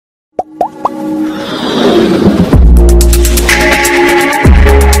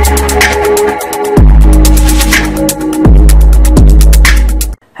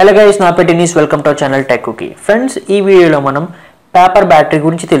Hello guys, నా పేరు Denis. Welcome to our channel tech cookie. Friends, ఈ వీడియోలో మనం పేపర్ బ్యాటరీ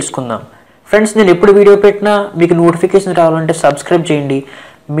గురించి తెలుసుకుందాం. ఫ్రెండ్స్, నేను ఎప్పుడు వీడియో పెట్టినా మీకు నోటిఫికేషన్ రావాలంటే సబ్స్క్రైబ్ చేయండి.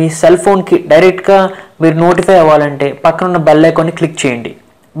 మీ సెల్ ఫోన్కి డైరెక్ట్గా మీరు నోటిఫై అవ్వాలంటే పక్కన ఉన్న బెల్ ఐకాన్ని క్లిక్ చేయండి.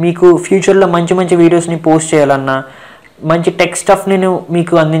 మీకు ఫ్యూచర్లో మంచి మంచి వీడియోస్ని పోస్ట్ చేయాలన్నా, మంచి టెక్ స్టఫ్ నేను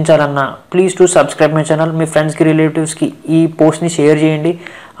మీకు అందించాలన్నా please to subscribe my channel. మీ ఫ్రెండ్స్కి, రిలేటివ్స్కి ఈ పోస్ట్ని షేర్ చేయండి.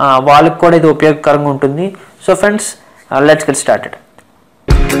 వాళ్ళకి కూడా ఇది ఉపయోగకరంగా ఉంటుంది. So friends, let's get started.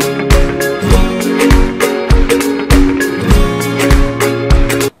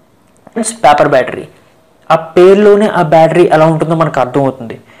 Paper battery, ఆ పేరులోనే ఆ బ్యాటరీ ఎలా ఉంటుందో మనకు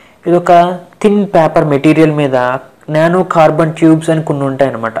అర్థమవుతుంది. ఇది ఒక థిన్ పేపర్ మెటీరియల్ మీద నానో కార్బన్ ట్యూబ్స్ అని కొన్ని ఉంటాయి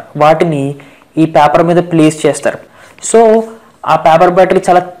అన్నమాట. వాటిని ఈ పేపర్ మీద ప్లేస్ చేస్తారు. సో ఆ పేపర్ బ్యాటరీ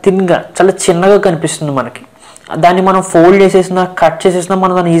చాలా థిన్గా, చాలా చిన్నగా కనిపిస్తుంది మనకి. దాన్ని మనం ఫోల్డ్ చేసేసినా, కట్ చేసేసినా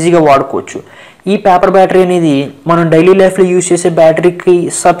మనం దాన్ని ఈజీగా వాడుకోవచ్చు. ఈ పేపర్ బ్యాటరీ అనేది మనం డైలీ లైఫ్లో యూజ్ చేసే బ్యాటరీకి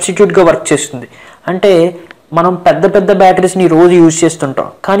సబ్స్టిట్యూట్గా వర్క్ చేస్తుంది. అంటే మనం పెద్ద పెద్ద బ్యాటరీస్ని రోజు యూజ్ చేస్తుంటాం,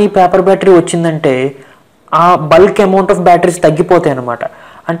 కానీ ఈ పేపర్ బ్యాటరీ వచ్చిందంటే ఆ బల్క్ అమౌంట్ ఆఫ్ బ్యాటరీస్ తగ్గిపోతాయి అన్నమాట.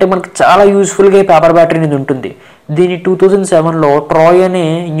 అంటే మనకు చాలా యూస్ఫుల్గా ఈ పేపర్ బ్యాటరీ అనేది ఉంటుంది. దీన్ని 2007లో ట్రాయ్ అనే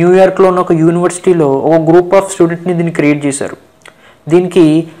న్యూయార్క్లో ఉన్న ఒక యూనివర్సిటీలో ఒక గ్రూప్ ఆఫ్ స్టూడెంట్ని దీన్ని క్రియేట్ చేశారు. దీనికి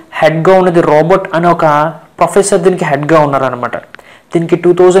హెడ్గా ఉన్నది రాబర్ట్ అనే ఒక ప్రొఫెసర్ దీనికి హెడ్గా ఉన్నారనమాట. దీనికి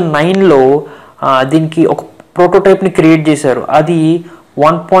 2009లో దీనికి ఒక ప్రోటోటైప్ని క్రియేట్ చేశారు. అది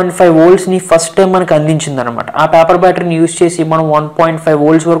 1.5 వోల్ట్స్ని ఫస్ట్ టైం మనకు అందించింది అనమాట. ఆ పేపర్ బ్యాటరీని యూజ్ చేసి మనం 1.5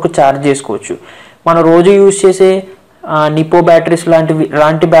 వోల్ట్స్ వరకు ఛార్జ్ చేసుకోవచ్చు. మనం రోజు యూజ్ చేసే నిపో బ్యాటరీస్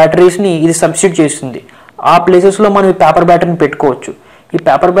లాంటి బ్యాటరీస్ని ఇది సబ్స్టిట్యూట్ చేస్తుంది. ఆ ప్లేసెస్లో మనం ఈ పేపర్ బ్యాటరీని పెట్టుకోవచ్చు. ఈ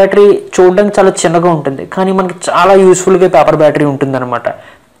పేపర్ బ్యాటరీ చూడడానికి చాలా చిన్నగా ఉంటుంది, కానీ మనకి చాలా యూస్ఫుల్గా పేపర్ బ్యాటరీ ఉంటుంది అనమాట.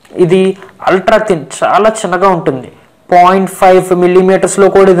 ఇది అల్ట్రా థిన్, చాలా చిన్నగా ఉంటుంది. 0.5 మిల్లీమీటర్స్లో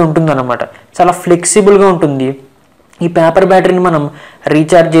కూడా ఇది ఉంటుంది అనమాట. చాలా ఫ్లెక్సిబుల్గా ఉంటుంది. ఈ పేపర్ బ్యాటరీని మనం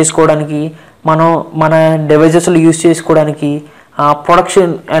రీఛార్జ్ చేసుకోవడానికి, మనం మన డివైజెస్లో యూజ్ చేసుకోవడానికి,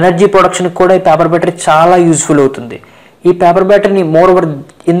 ప్రొడక్షన్, ఎనర్జీ ప్రొడక్షన్కి కూడా ఈ పేపర్ బ్యాటరీ చాలా యూస్ఫుల్ అవుతుంది. ఈ పేపర్ బ్యాటరీని మోర్ ఓవర్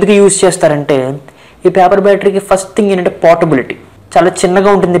ఎందుకు యూజ్ చేస్తారంటే, ఈ పేపర్ బ్యాటరీకి ఫస్ట్ థింగ్ ఏంటంటే పోర్టబిలిటీ. చాలా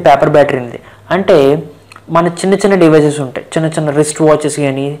చిన్నగా ఉంటుంది పేపర్ బ్యాటరీ అనేది. అంటే మన చిన్న చిన్న డివైజెస్ ఉంటాయి, చిన్న చిన్న రిస్ట్ వాచెస్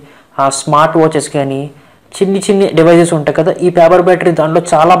కానీ, స్మార్ట్ వాచెస్ కానీ, చిన్ని డివైజెస్ ఉంటాయి కదా, ఈ పేపర్ బ్యాటరీ దాంట్లో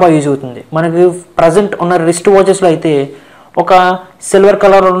చాలా బాగా యూజ్ అవుతుంది. మనకి ప్రజెంట్ ఉన్న రిస్ట్ వాచెస్లో అయితే ఒక సిల్వర్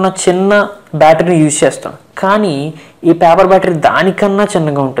కలర్ ఉన్న చిన్న బ్యాటరీని యూజ్ చేస్తాం, కానీ ఈ పేపర్ బ్యాటరీ దానికన్నా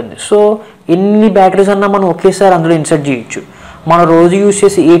చిన్నగా ఉంటుంది. సో ఎన్ని బ్యాటరీస్ అన్నా మనం ఒకేసారి అందులో ఇన్సర్ట్ చేయొచ్చు. మనం రోజు యూజ్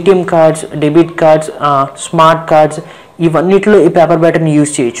చేసే ATM cards, debit cards, smart cards, ఇవన్నిటిలో ఈ పేపర్ బ్యాటరీని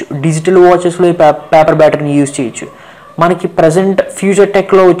యూజ్ చేయొచ్చు. డిజిటల్ వాచెస్లో ఈ పేపర్ బ్యాటరీని యూజ్ చేయొచ్చు. మనకి ప్రజెంట్ ఫ్యూచర్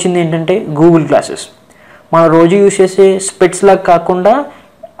టెక్లో వచ్చింది ఏంటంటే గూగుల్ గ్లాసెస్. మనం రోజు యూజ్ చేసే స్పెట్స్ లాగా కాకుండా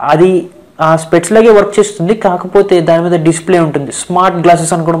అది ఆ స్పెట్స్ లాగే వర్క్ చేస్తుంది, కాకపోతే దాని మీద డిస్ప్లే ఉంటుంది. స్మార్ట్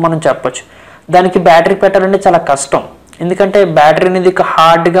గ్లాసెస్ అని కూడా మనం చెప్పొచ్చు. దానికి బ్యాటరీ పెట్టాలంటే చాలా కష్టం, ఎందుకంటే బ్యాటరీ అనేది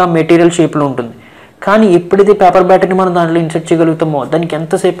హార్డ్గా మెటీరియల్ షేప్లో ఉంటుంది. కానీ ఎప్పుడైతే పేపర్ బ్యాటరీని మనం దాంట్లో ఇన్సర్ట్ చేయగలుగుతామో దానికి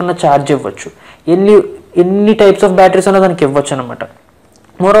ఎంతసేపు అన్నా ఛార్జ్ ఇవ్వచ్చు. ఎన్ని టైప్స్ ఆఫ్ బ్యాటరీస్ అన్నా దానికి ఇవ్వచ్చు అనమాట.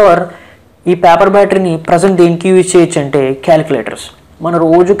 మోరోవర్, ఈ పేపర్ బ్యాటరీని ప్రజెంట్ దేనికి యూజ్ చేయొచ్చు అంటే క్యాలిక్యులేటర్స్. మనం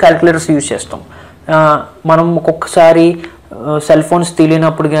రోజు క్యాలిక్యులేటర్స్ యూజ్ చేస్తాం. మనం ఒక్కొక్కసారి సెల్ ఫోన్స్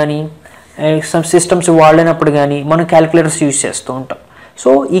తెలియనప్పుడు కానీ, సిస్టమ్స్ వాడలేనప్పుడు కానీ మనం క్యాలిక్యులేటర్స్ యూజ్ చేస్తూ ఉంటాం. సో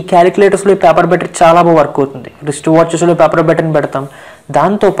ఈ క్యాలిక్యులేటర్స్లో పేపర్ బ్యాటరీ చాలా బాగా వర్క్ అవుతుంది. రిస్ట్ వాచెస్లో పేపర్ బ్యాటరీని పెడతాం.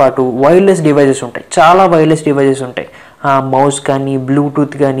 దాంతోపాటు వైర్లెస్ డివైజెస్ ఉంటాయి, చాలా వైర్లెస్ డివైజెస్ ఉంటాయి. మౌస్ కానీ,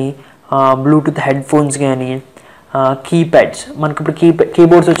 బ్లూటూత్ కానీ, బ్లూటూత్ హెడ్ ఫోన్స్ కానీ, కీప్యాడ్స్, మనకి ఇప్పుడు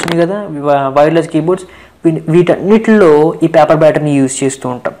కీబోర్డ్స్ వచ్చినాయి కదా, వైర్లెస్ కీబోర్డ్స్, వీటన్నిటిలో ఈ పేపర్ బ్యాటరీని యూజ్ చేస్తూ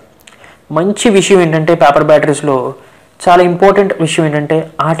ఉంటాం. మంచి విషయం ఏంటంటే పేపర్ బ్యాటరీస్లో చాలా ఇంపార్టెంట్ విషయం ఏంటంటే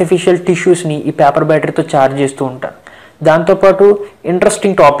ఆర్టిఫిషియల్ టిష్యూస్ని ఈ పేపర్ బ్యాటరీతో ఛార్జ్ చేస్తూ ఉంటారు. దాంతోపాటు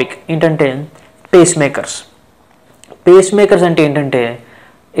ఇంట్రెస్టింగ్ టాపిక్ ఏంటంటే పేస్ మేకర్స్. పేస్ మేకర్స్ అంటే ఏంటంటే,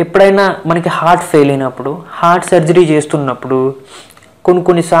 ఎప్పుడైనా మనకి హార్ట్ ఫెయిల్ అయినప్పుడు, హార్ట్ సర్జరీ చేస్తున్నప్పుడు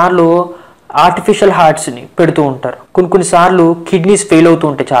కొన్నిసార్లు ఆర్టిఫిషియల్ హార్ట్స్ని పెడుతూ ఉంటారు. కొన్నిసార్లు కిడ్నీస్ ఫెయిల్ అవుతూ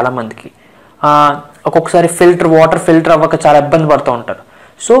ఉంటాయి చాలామందికి. ఒక్కొక్కసారి వాటర్ ఫిల్టర్ అవ్వక చాలా ఇబ్బంది పడుతూ ఉంటారు.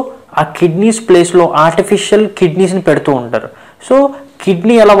 సో ఆ కిడ్నీస్ ప్లేస్లో ఆర్టిఫిషియల్ కిడ్నీస్ని పెడుతూ ఉంటారు. సో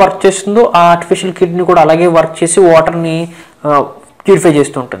కిడ్నీ ఎలా వర్క్ చేస్తుందో ఆ ఆర్టిఫిషియల్ కిడ్నీ కూడా అలాగే వర్క్ చేసి వాటర్ని ప్యూరిఫై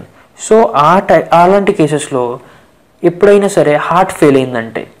చేస్తూ ఉంటుంది. సో అలాంటి కేసెస్లో ఎప్పుడైనా సరే హార్ట్ ఫెయిల్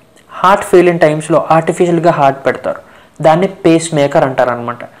అయిందంటే, హార్ట్ ఫెయిల్ అయిన టైమ్స్లో ఆర్టిఫిషియల్గా హార్ట్ పెడతారు. దాన్ని పేస్ మేకర్ అంటారు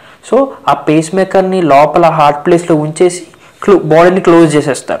అనమాట. సో ఆ పేస్ మేకర్ని లోపల హార్ట్ ప్లేస్లో ఉంచేసి బాడీని క్లోజ్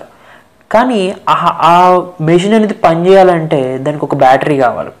చేసేస్తారు. కానీ ఆ మెషిన్ అనేది పనిచేయాలంటే దానికి ఒక బ్యాటరీ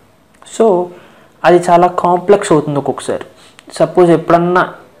కావాలి. సో అది చాలా కాంప్లెక్స్ అవుతుంది ఒక్కొక్కసారి. సపోజ్ ఎప్పుడన్నా,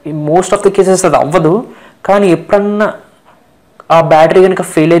 మోస్ట్ ఆఫ్ ద కేసెస్ అది అవ్వదు, కానీ ఎప్పుడన్నా ఆ బ్యాటరీ కనుక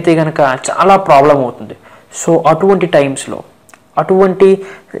ఫెయిల్ అయితే కనుక చాలా ప్రాబ్లం అవుతుంది. సో అటువంటి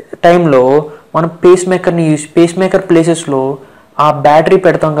టైంలో మనం పేస్ మేకర్ ప్లేసెస్లో ఆ బ్యాటరీ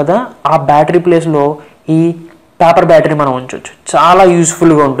పెడతాం కదా, ఆ బ్యాటరీ ప్లేస్లో ఈ పేపర్ బ్యాటరీ మనం ఉంచవచ్చు. చాలా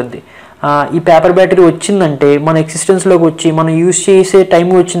యూస్ఫుల్గా ఉంటుంది. ఈ పేపర్ బ్యాటరీ వచ్చిందంటే మన ఎగ్జిస్టెన్స్లోకి వచ్చి మనం యూజ్ చేసే టైం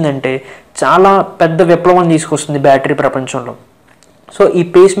వచ్చిందంటే చాలా పెద్ద విప్లవం తీసుకొస్తుంది బ్యాటరీ ప్రపంచంలో. సో ఈ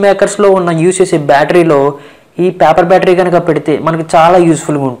పేస్ మేకర్స్లో యూజ్ చేసే బ్యాటరీలో ఈ పేపర్ బ్యాటరీ కనుక పెడితే మనకి చాలా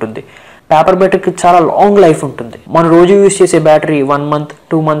యూస్ఫుల్గా ఉంటుంది. పేపర్ బ్యాటరీకి చాలా లాంగ్ లైఫ్ ఉంటుంది. మనం రోజు యూజ్ చేసే బ్యాటరీ 1 month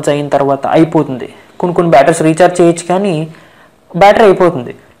 2 months అయిన తర్వాత అయిపోతుంది. కొన్ని బ్యాటరీస్ రీఛార్జ్ చేయొచ్చు కానీ బ్యాటరీ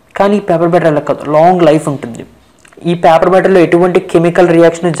అయిపోతుంది. కానీ పేపర్ బ్యాటరీ అలా కాదు, లాంగ్ లైఫ్ ఉంటుంది. ఈ పేపర్ బ్యాటరీలో ఎటువంటి కెమికల్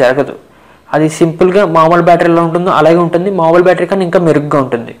రియాక్షన్ జరగదు. అది సింపుల్గా మామూలు బ్యాటరీలో ఉంటుందో అలాగే ఉంటుంది. మామూలు బ్యాటరీ కన్నా ఇంకా మెరుగ్గా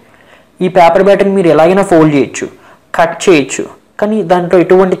ఉంటుంది. ఈ పేపర్ బ్యాటరీని మీరు ఎలాగైనా ఫోల్డ్ చేయొచ్చు, కట్ చేయొచ్చు, కానీ దాంట్లో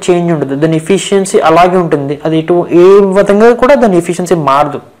ఎటువంటి చేంజ్ ఉండదు. దాని ఎఫిషియన్సీ అలాగే ఉంటుంది. అది ఏ విధంగా కూడా దాని ఎఫిషియన్సీ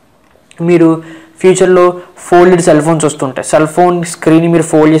మారదు. మీరు ఫ్యూచర్లో ఫోల్డెడ్ సెల్ ఫోన్స్ వస్తుంటాయి. సెల్ ఫోన్ స్క్రీన్ మీరు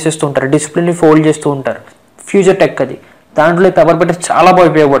ఫోల్డ్ చేసేస్తూ ఉంటారు, డిస్ప్లేని ఫోల్డ్ చేస్తూ ఉంటారు. ఫ్యూచర్ టెక్ అది. దాంట్లో ఈ పేపర్ బ్యాటరీ చాలా బాగా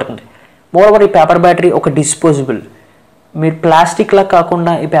ఉపయోగపడుతుంది. మోరోవర్ ఈ పేపర్ బ్యాటరీ ఒక డిస్పోజబుల్. మీరు ప్లాస్టిక్లా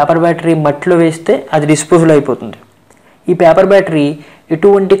కాకుండా ఈ పేపర్ బ్యాటరీ మట్టిలో వేస్తే అది డిస్పోజబుల్ అయిపోతుంది. ఈ పేపర్ బ్యాటరీ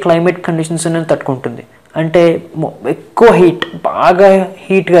ఎటువంటి క్లైమేట్ కండిషన్స్ అనేది తట్టుకుంటుంది. అంటే ఎక్కువ హీట్, బాగా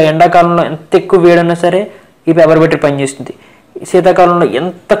హీట్గా ఎండాకాలంలో ఎంత ఎక్కువ వేడన్నా సరే ఈ పేపర్ బ్యాటరీ పనిచేస్తుంది. శీతాకాలంలో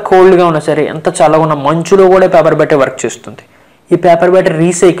ఎంత కోల్డ్గా ఉన్నా సరే, ఎంత చల్లగా ఉన్న మంచులో కూడా పేపర్ బ్యాటరీ వర్క్ చేస్తుంది. ఈ పేపర్ బ్యాటరీ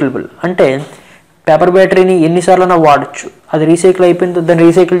రీసైకిలబుల్. అంటే పేపర్ బ్యాటరీని ఎన్నిసార్లైనా వాడచ్చు. అది రీసైకిల్ అయిపోయిన దాన్ని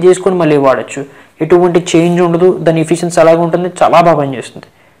రీసైకిల్ చేసుకొని మళ్ళీ వాడచ్చు. ఎటువంటి చేంజ్ ఉండదు. దాని ఎఫిషియన్సీ అలాగే ఉంటుంది. చాలా బాగా పనిచేస్తుంది.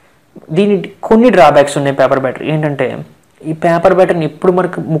 దీని కొన్ని డ్రాబ్యాక్స్ ఉన్నాయి పేపర్ బ్యాటరీ. ఏంటంటే ఈ పేపర్ బ్యాటరీని ఎప్పుడు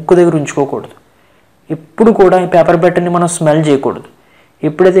మనకు ముక్కు దగ్గర ఉంచుకోకూడదు. ఎప్పుడు కూడా ఈ పేపర్ బ్యాటరీని మనం స్మెల్ చేయకూడదు.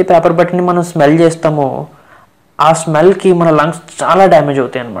 ఎప్పుడైతే పేపర్ బ్యాటరీని మనం స్మెల్ చేస్తామో ఆ స్మెల్కి మన లంగ్స్ చాలా డ్యామేజ్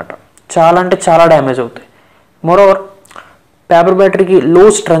అవుతాయి అన్నమాట. చాలా అంటే చాలా డ్యామేజ్ అవుతాయి. మోరోవర్ పేపర్ బ్యాటరీకి లో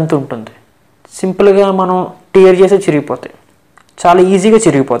స్ట్రెంగ్త్ ఉంటుంది. సింపుల్గా మనం టీయర్ చేస్తే చిరిగిపోతాయి, చాలా ఈజీగా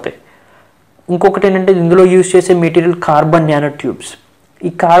చిరిగిపోతాయి. ఇంకొకటి ఏంటంటే ఇందులో యూజ్ చేసే మెటీరియల్ కార్బన్ నానో ట్యూబ్స్. ఈ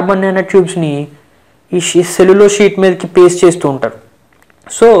కార్బన్ నానో ట్యూబ్స్ని ఈ సెల్యులో షీట్ మీదకి పేస్ట్ చేస్తూ ఉంటారు.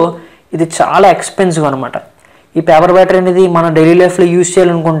 సో ఇది చాలా ఎక్స్పెన్సివ్ అనమాట. ఈ పేపర్ బ్యాటరీ అనేది మన డైలీ లైఫ్లో యూజ్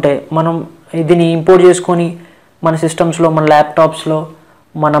చేయాలనుకుంటే మనం దీన్ని ఇంపోర్ట్ చేసుకొని మన సిస్టమ్స్లో, మన ల్యాప్టాప్స్లో,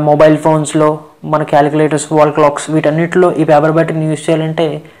 మన మొబైల్ ఫోన్స్లో, మన క్యాలిక్యులేటర్స్, వాల్ క్లాక్స్ వీటన్నిటిలో ఈ పేపర్ బ్యాటరీని యూజ్ చేయాలంటే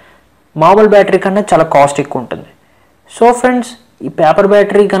మామూలు బ్యాటరీ కన్నా చాలా కాస్ట్ ఎక్కువ ఉంటుంది. సో ఫ్రెండ్స్, ఈ పేపర్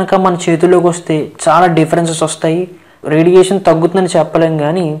బ్యాటరీ కనుక మన చేతుల్లోకి వస్తే చాలా డిఫరెన్సెస్ వస్తాయి. రేడియేషన్ తగ్గుతుందని చెప్పలేం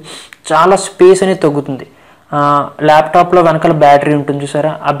కానీ చాలా స్పేస్ అనేది తగ్గుతుంది. ల్యాప్టాప్లో వెనకాల బ్యాటరీ ఉంటుంది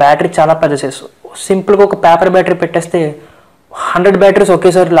చూసారా, ఆ బ్యాటరీ చాలా పెద్ద సైజ్. సింపుల్గా ఒక పేపర్ బ్యాటరీ పెట్టేస్తే 100 బ్యాటరీస్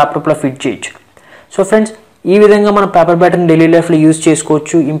ఒకేసారి ల్యాప్టాప్లో ఫిట్ చేయొచ్చు. సో ఫ్రెండ్స్, ఈ విధంగా మనం పేపర్ బ్యాటరీని డైలీ లైఫ్లో యూజ్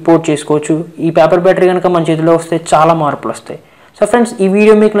చేసుకోవచ్చు, ఇంపోర్ట్ చేసుకోవచ్చు. ఈ పేపర్ బ్యాటరీ కనుక మన చేతిలో వస్తే చాలా మార్పులు వస్తాయి. సో ఫ్రెండ్స్, ఈ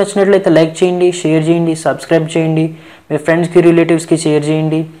వీడియో మీకు నచ్చినట్లయితే లైక్ చేయండి, షేర్ చేయండి, సబ్స్క్రైబ్ చేయండి, మీ ఫ్రెండ్స్కి, రిలేటివ్స్కి షేర్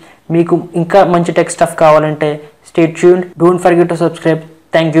చేయండి. మీకు ఇంకా మంచి టెక్ స్టఫ్ కావాలంటే stay tuned. Don't forget to subscribe.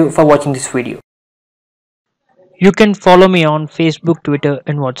 Thank you for watching this video. You can follow me on Facebook, Twitter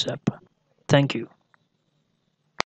and WhatsApp. Thank you.